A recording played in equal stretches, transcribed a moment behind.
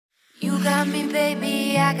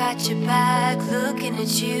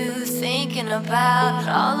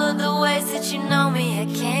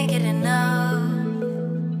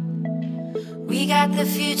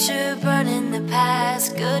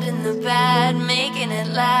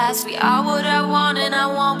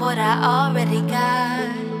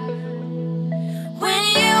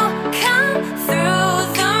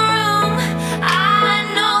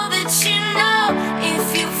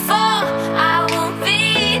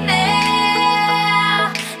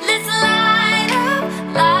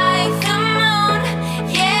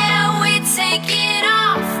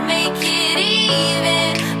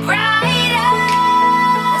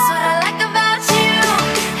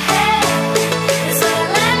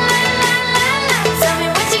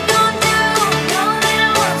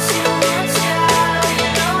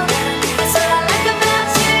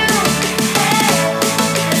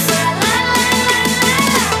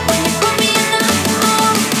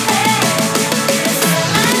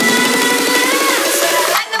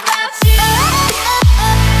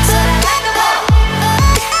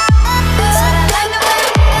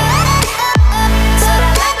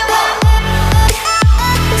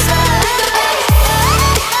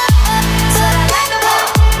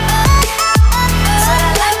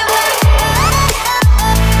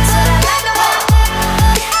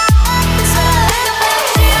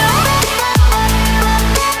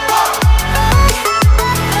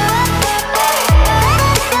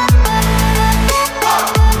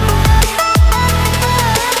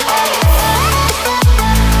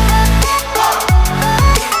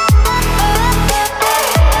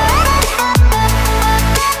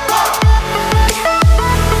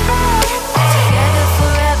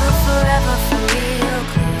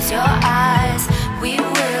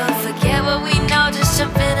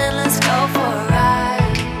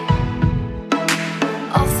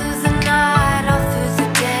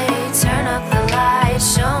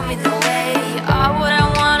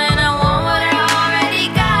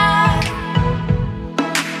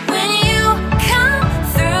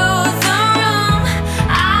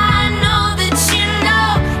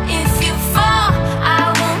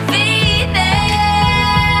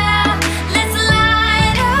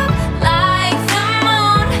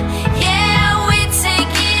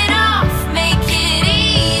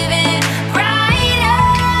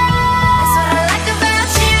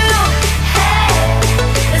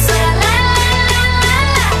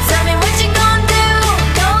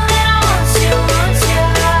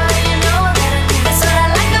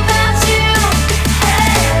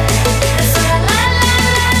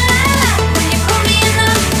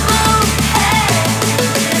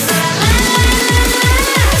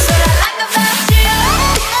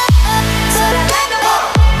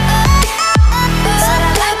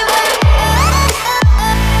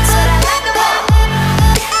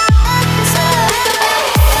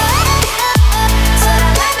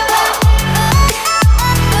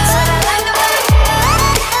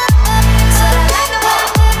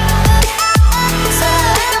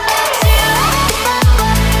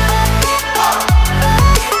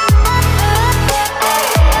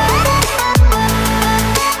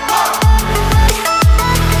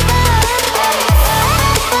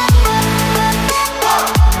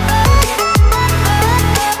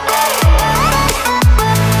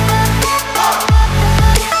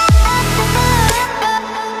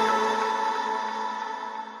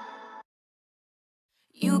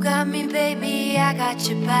You got me, baby, I got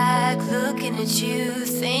your back. Looking at you,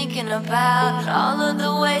 thinking about all of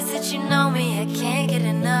the ways that you know me, I can't get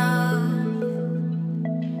enough.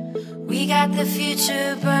 We got the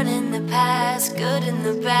future, burning the past, good and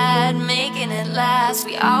the bad, making it last.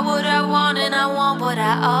 We are what I want and I want what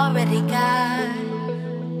I already got.